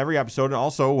can listen to every episode. And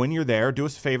also, when you're there, do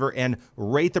us a favor and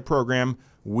rate the program.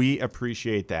 We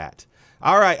appreciate that.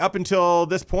 All right, up until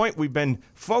this point, we've been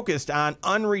focused on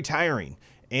unretiring.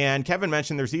 And Kevin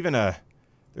mentioned there's even a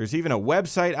There's even a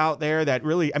website out there that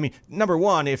really, I mean, number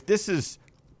one, if this is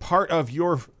part of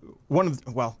your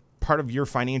part of your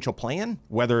financial plan,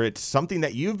 whether it's something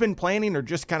that you've been planning or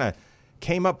just kind of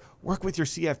came up, work with your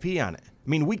CFP on it. I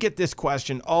mean, we get this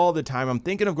question all the time. I'm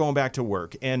thinking of going back to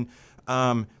work. And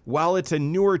while it's a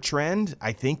newer trend,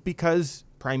 I think because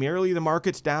primarily the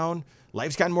market's down,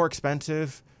 life's gotten more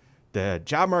expensive, the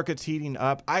job market's heating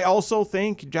up. I also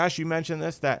think, Josh, you mentioned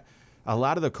this, that a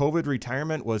lot of the COVID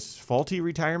retirement was faulty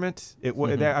retirement.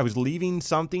 I was leaving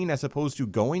something as opposed to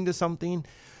going to something.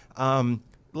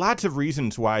 Lots of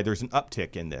reasons why there's an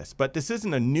uptick in this, but this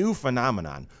isn't a new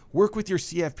phenomenon. Work with your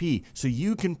CFP so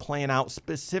you can plan out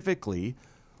specifically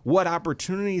what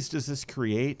opportunities does this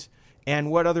create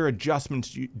and what other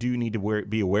adjustments do you need to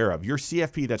be aware of. Your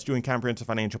CFP that's doing comprehensive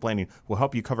financial planning will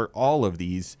help you cover all of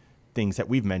these things that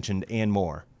we've mentioned and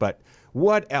more. But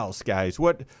what else, guys?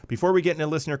 Before we get into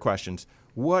listener questions,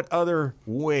 what other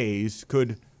ways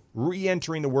could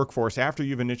re-entering the workforce after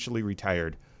you've initially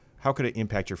retired, how could it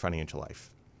impact your financial life?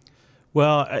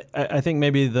 Well, I think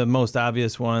maybe the most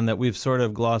obvious one that we've sort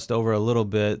of glossed over a little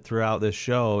bit throughout this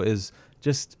show is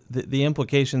just the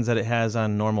implications that it has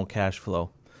on normal cash flow.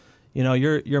 You know,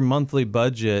 your monthly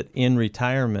budget in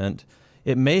retirement,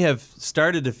 it may have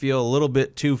started to feel a little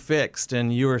bit too fixed,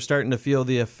 and you are starting to feel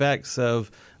the effects of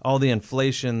all the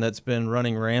inflation that's been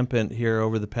running rampant here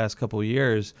over the past couple of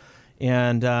years.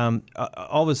 And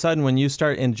all of a sudden, when you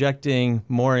start injecting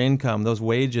more income, those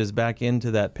wages back into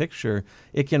that picture,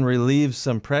 it can relieve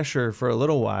some pressure for a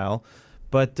little while.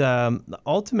 But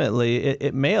ultimately,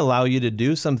 it may allow you to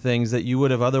do some things that you would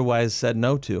have otherwise said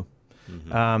no to.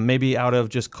 Mm-hmm. Maybe out of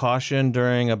just caution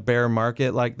during a bear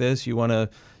market like this, you want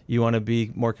to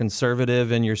be more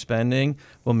conservative in your spending.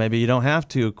 Well, maybe you don't have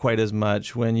to quite as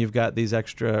much when you've got these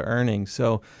extra earnings.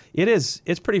 So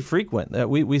it's pretty frequent that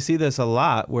we see this a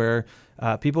lot where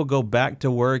people go back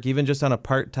to work even just on a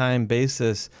part-time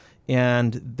basis,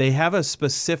 and they have a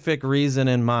specific reason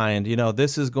in mind. You know,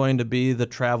 this is going to be the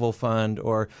travel fund,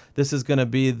 or this is going to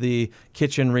be the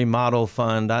kitchen remodel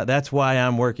fund. That's why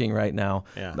I'm working right now.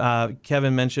 Yeah.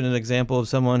 Kevin mentioned an example of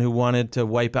someone who wanted to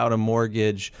wipe out a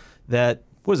mortgage that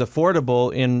was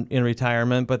affordable in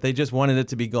retirement, but they just wanted it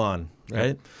to be gone,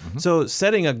 right? Mm-hmm. So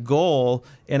setting a goal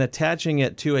and attaching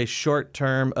it to a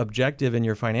short-term objective in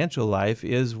your financial life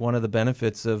is one of the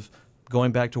benefits of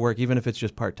going back to work, even if it's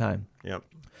just part-time. Yep.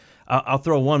 I'll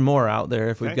throw one more out there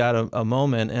if we've got a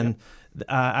moment. And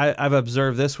I've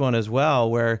observed this one as well,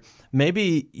 where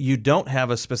maybe you don't have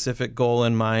a specific goal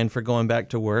in mind for going back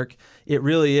to work. It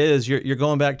really is you're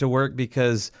going back to work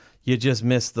because you just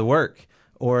miss the work,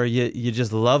 or you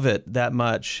just love it that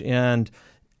much. And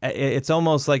it's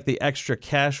almost like the extra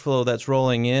cash flow that's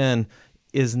rolling in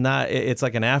is not, it's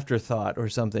like an afterthought or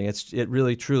something. It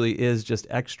really truly is just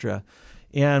extra.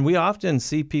 And we often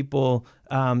see people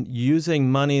using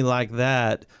money like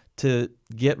that to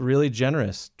get really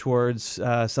generous towards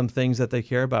some things that they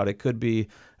care about. It could be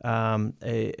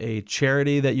a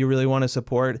charity that you really want to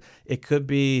support. It could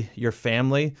be your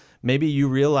family. Maybe you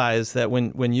realize that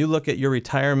when you look at your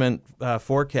retirement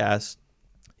forecast,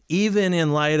 even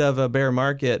in light of a bear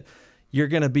market, you're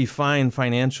going to be fine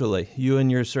financially. You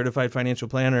and your certified financial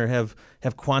planner have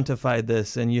quantified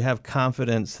this, and you have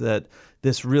confidence that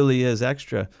this really is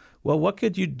extra. Well, what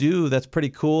could you do that's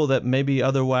pretty cool that maybe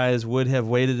otherwise would have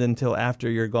waited until after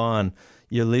you're gone?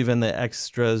 You're leaving the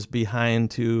extras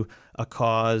behind to a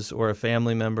cause or a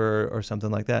family member or something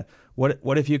like that.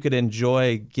 What if you could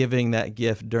enjoy giving that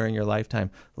gift during your lifetime?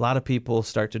 A lot of people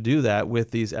start to do that with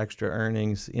these extra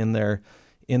earnings in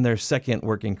their second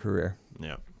working career.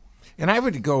 Yeah. And I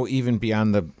would go even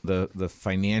beyond the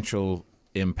financial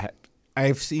impact.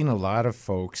 I've seen a lot of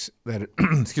folks that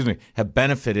have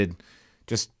benefited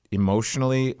just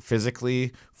emotionally,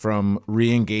 physically from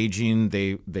re-engaging.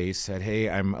 They said, hey,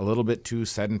 I'm a little bit too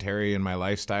sedentary in my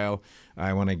lifestyle.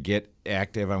 I want to get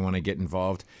active. I want to get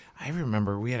involved. I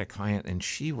remember we had a client, and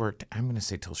she worked, I'm going to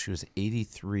say till she was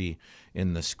 83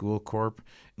 in the school corp,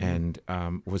 and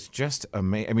was just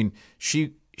amazing. I mean,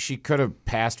 she could have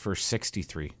passed for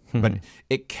 63, but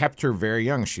it kept her very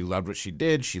young. She loved what she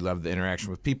did. She loved the interaction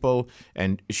with people,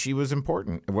 and she was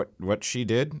important. What she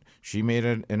did, she made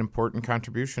an important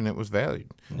contribution. It was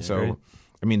valued. Yeah, so, right.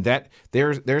 I mean, that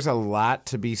there's a lot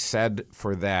to be said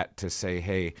for that, to say,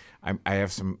 hey, I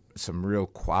have some real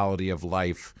quality of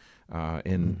life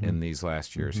in these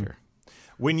last years here.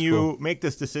 When you make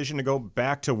this decision to go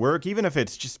back to work, even if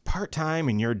it's just part-time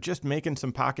and you're just making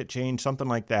some pocket change, something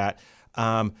like that,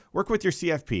 work with your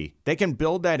CFP. They can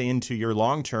build that into your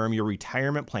long-term, your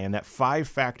retirement plan, that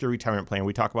 5-factor retirement plan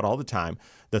we talk about all the time.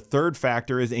 The third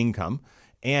factor is income.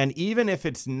 And even if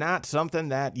it's not something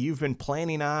that you've been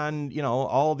planning on,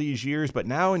 all these years, but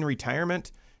now in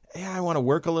retirement, I want to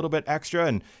work a little bit extra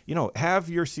and, have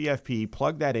your CFP,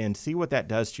 plug that in, see what that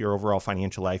does to your overall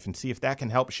financial life and see if that can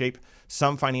help shape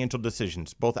some financial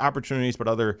decisions, both opportunities, but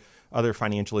other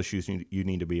financial issues you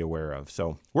need to be aware of.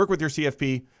 So work with your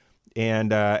CFP.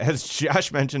 And as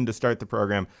Josh mentioned to start the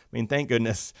program, thank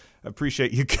goodness,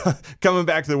 appreciate you coming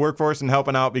back to the workforce and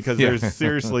helping out because there's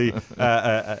seriously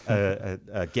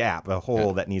a gap, a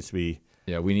hole that needs to be.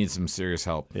 Yeah, we need some serious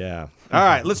help. Yeah. All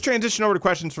right, let's transition over to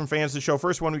questions from fans of the show.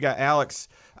 First one, we got Alex.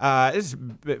 This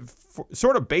is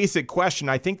sort of basic question.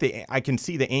 I think I can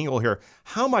see the angle here.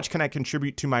 How much can I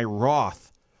contribute to my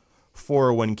Roth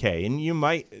 401k? And you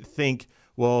might think,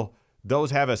 well,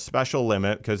 those have a special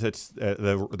limit because it's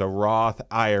the Roth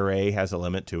IRA has a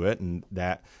limit to it, and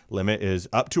that limit is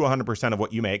up to 100% of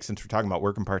what you make, since we're talking about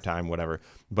working part-time, whatever,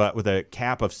 but with a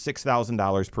cap of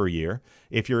 $6,000 per year.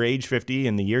 If you're age 50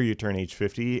 and the year you turn age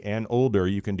 50 and older,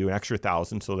 you can do an extra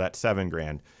 $1,000, so that's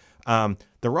 $7,000.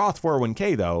 The Roth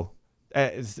 401k, though,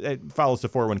 it follows the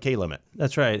 401k limit.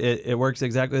 That's right. It works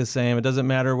exactly the same. It doesn't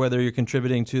matter whether you're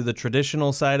contributing to the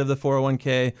traditional side of the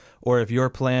 401k or if your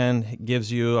plan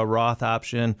gives you a Roth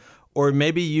option, or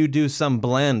maybe you do some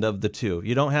blend of the two.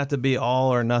 You don't have to be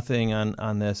all or nothing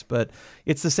on this, but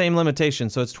it's the same limitation.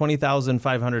 So it's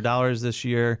 $20,500 this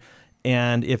year.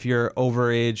 And if you're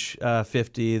over age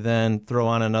 50, then throw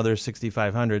on another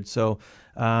 $6,500. So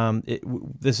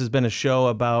this has been a show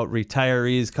about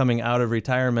retirees coming out of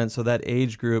retirement, so that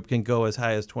age group can go as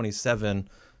high as 27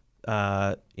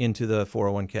 into the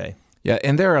 401k. Yeah,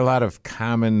 and there are a lot of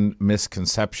common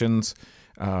misconceptions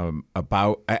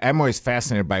about. I'm always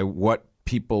fascinated by what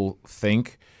people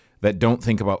think that don't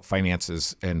think about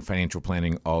finances and financial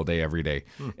planning all day, every day.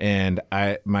 And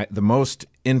the most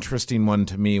interesting one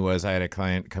to me was I had a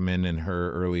client come in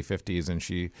her early 50s,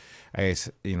 and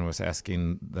I was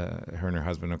asking her and her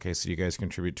husband, okay, so you guys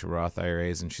contribute to Roth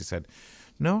IRAs? And she said,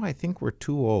 no, I think we're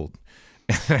too old.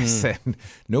 And I said,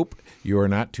 nope, you are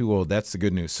not too old. That's the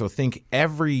good news. So think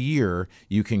every year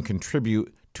you can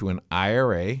contribute to an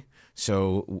IRA.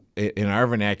 So in our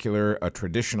vernacular, a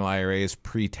traditional IRA is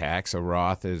pre-tax, a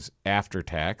Roth is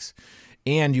after-tax,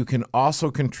 and you can also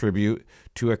contribute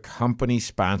to a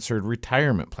company-sponsored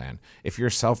retirement plan. If you're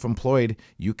self-employed,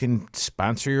 you can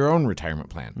sponsor your own retirement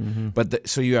plan. Mm-hmm. But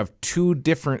so you have two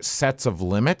different sets of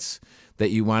limits that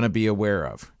you want to be aware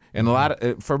of. And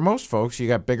for most folks, you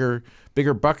got bigger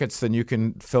buckets than you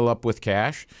can fill up with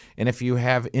cash. And if you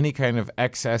have any kind of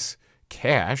excess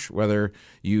cash, whether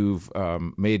you've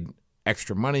made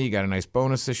extra money, you got a nice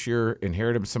bonus this year,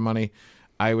 inherited some money,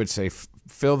 I would say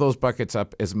fill those buckets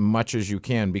up as much as you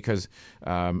can, because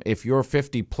if you're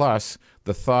 50 plus,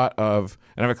 the thought of,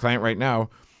 and I have a client right now,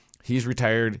 he's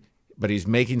retired, but he's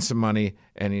making some money,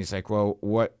 and he's like, well,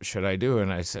 what should I do?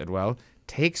 And I said, well,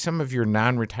 take some of your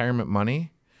non-retirement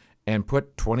money and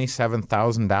put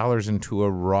 $27,000 into a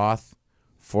Roth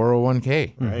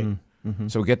 401k. Right. Mm-hmm.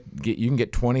 So you can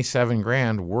get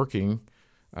 $27,000 working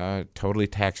totally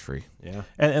tax-free. Yeah.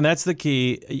 And that's the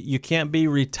key. You can't be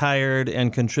retired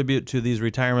and contribute to these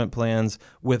retirement plans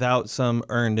without some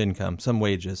earned income, some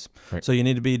wages. Right. So you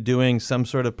need to be doing some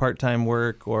sort of part-time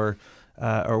work or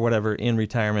whatever in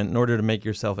retirement in order to make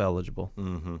yourself eligible.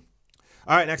 Mm-hmm.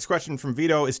 All right, next question from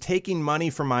Vito. Is taking money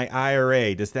from my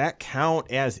IRA, does that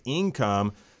count as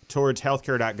income towards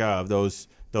healthcare.gov,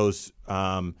 those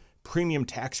premium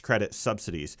tax credit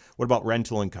subsidies? What about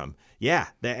rental income? Yeah,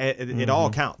 it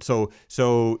all counts.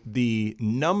 So the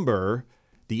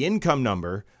income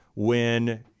number,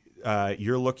 when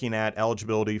you're looking at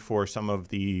eligibility for some of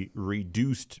the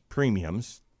reduced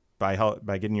premiums by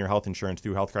getting your health insurance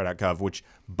through healthcare.gov, which,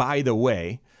 by the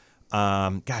way,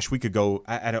 we could go.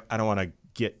 I don't want to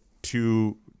get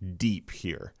too deep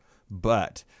here,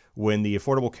 but when the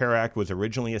Affordable Care Act was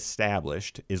originally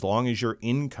established, as long as your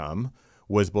income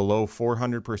was below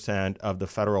 400% of the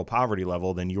federal poverty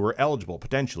level, then you were eligible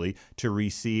potentially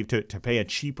to pay a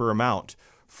cheaper amount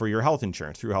for your health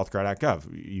insurance through healthcare.gov.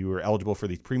 You were eligible for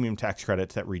these premium tax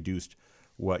credits that reduced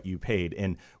what you paid.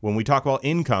 And when we talk about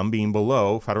income being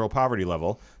below federal poverty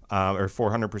level, or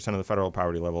 400% of the federal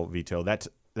poverty level, Vito, that's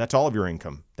all of your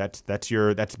income. That's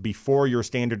before your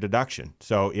standard deduction.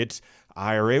 So it's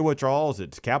IRA withdrawals,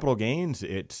 it's capital gains,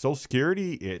 it's Social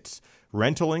Security, it's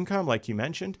rental income, like you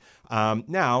mentioned.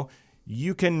 Now,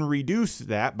 you can reduce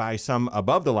that by some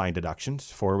above-the-line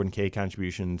deductions, 401k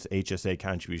contributions, HSA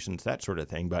contributions, that sort of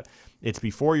thing. But it's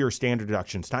before your standard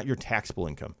deduction. It's not your taxable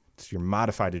income. It's your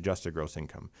modified adjusted gross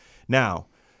income. Now,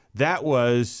 that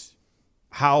was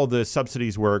how the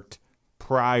subsidies worked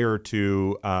prior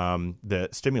to the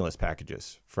stimulus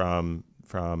packages from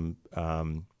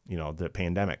the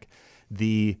pandemic.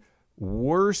 The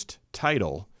worst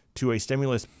title to a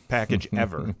stimulus package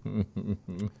ever,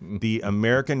 the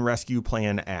American Rescue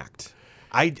Plan Act.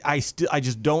 I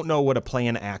just don't know what a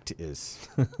Plan Act is.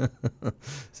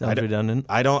 Sounds redundant.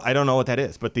 I don't know what that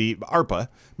is. But the ARPA,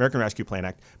 American Rescue Plan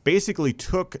Act, basically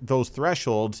took those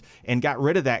thresholds and got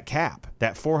rid of that cap,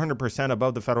 that 400%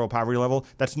 above the federal poverty level.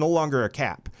 That's no longer a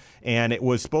cap, and it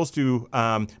was supposed to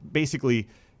basically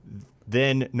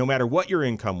then, no matter what your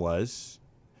income was,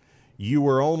 you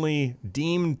were only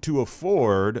deemed to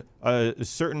afford a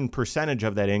certain percentage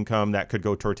of that income that could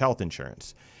go towards health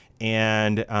insurance.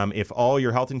 And if all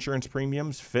your health insurance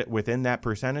premiums fit within that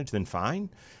percentage, then fine.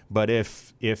 But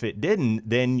if it didn't,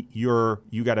 then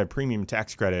you got a premium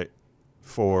tax credit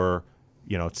for,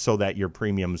 so that your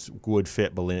premiums would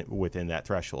fit within that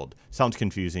threshold. Sounds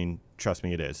confusing. Trust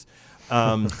me, it is.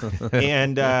 But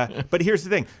here's the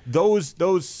thing: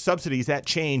 those subsidies, that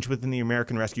change within the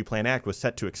American Rescue Plan Act was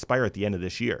set to expire at the end of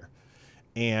this year,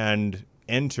 and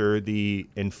enter the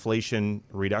Inflation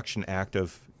Reduction Act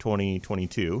of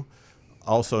 2022,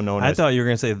 also known as. I thought you were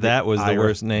going to say that was the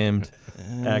worst named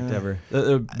act ever.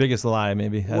 The biggest lie,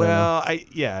 maybe.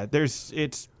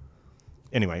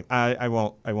 Anyway, I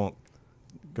won't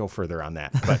go further on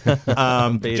that.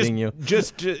 But baiting you.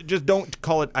 Just don't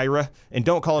call it IRA, and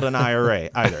don't call it an IRA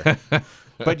either.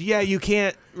 But yeah, you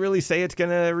can't really say it's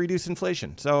going to reduce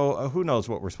inflation. So who knows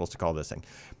what we're supposed to call this thing.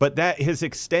 But that has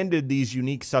extended these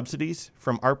unique subsidies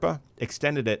from ARPA,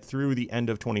 extended it through the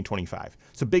end of 2025.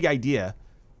 It's a big idea.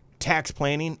 Tax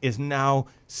planning is now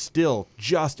still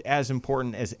just as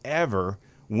important as ever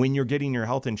when you're getting your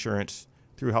health insurance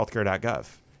through healthcare.gov.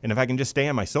 And if I can just stay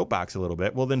on my soapbox a little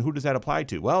bit, well, then who does that apply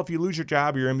to? Well, if you lose your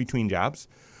job, you're in between jobs.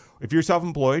 If you're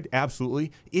self-employed,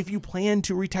 absolutely. If you plan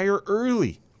to retire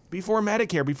early, before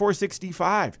Medicare, before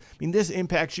 65. I mean, this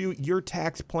impacts you. Your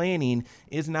tax planning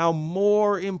is now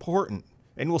more important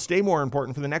and will stay more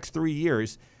important for the next 3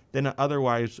 years than it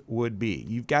otherwise would be.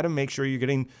 You've got to make sure you're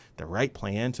getting the right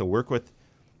plan. So work with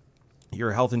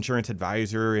your health insurance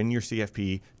advisor and your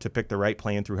CFP to pick the right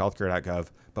plan through healthcare.gov,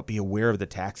 but be aware of the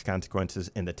tax consequences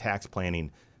and the tax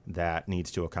planning that needs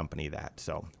to accompany that.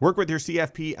 So work with your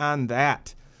CFP on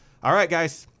that. All right,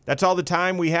 guys. That's all the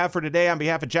time we have for today. On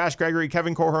behalf of Josh Gregory,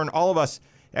 Kevin Korhorn, all of us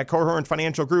at Korhorn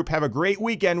Financial Group, have a great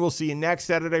weekend. We'll see you next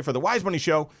Saturday for the Wise Money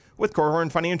Show with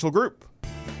Korhorn Financial Group.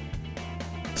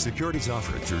 Securities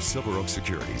offered through Silver Oak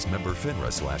Securities, member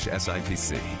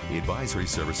FINRA/SIPC. Advisory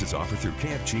services offered through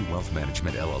KFG Wealth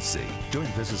Management, LLC.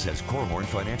 Doing business as Korhorn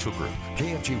Financial Group.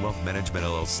 KFG Wealth Management,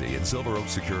 LLC and Silver Oak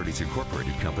Securities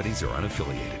Incorporated companies are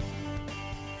unaffiliated.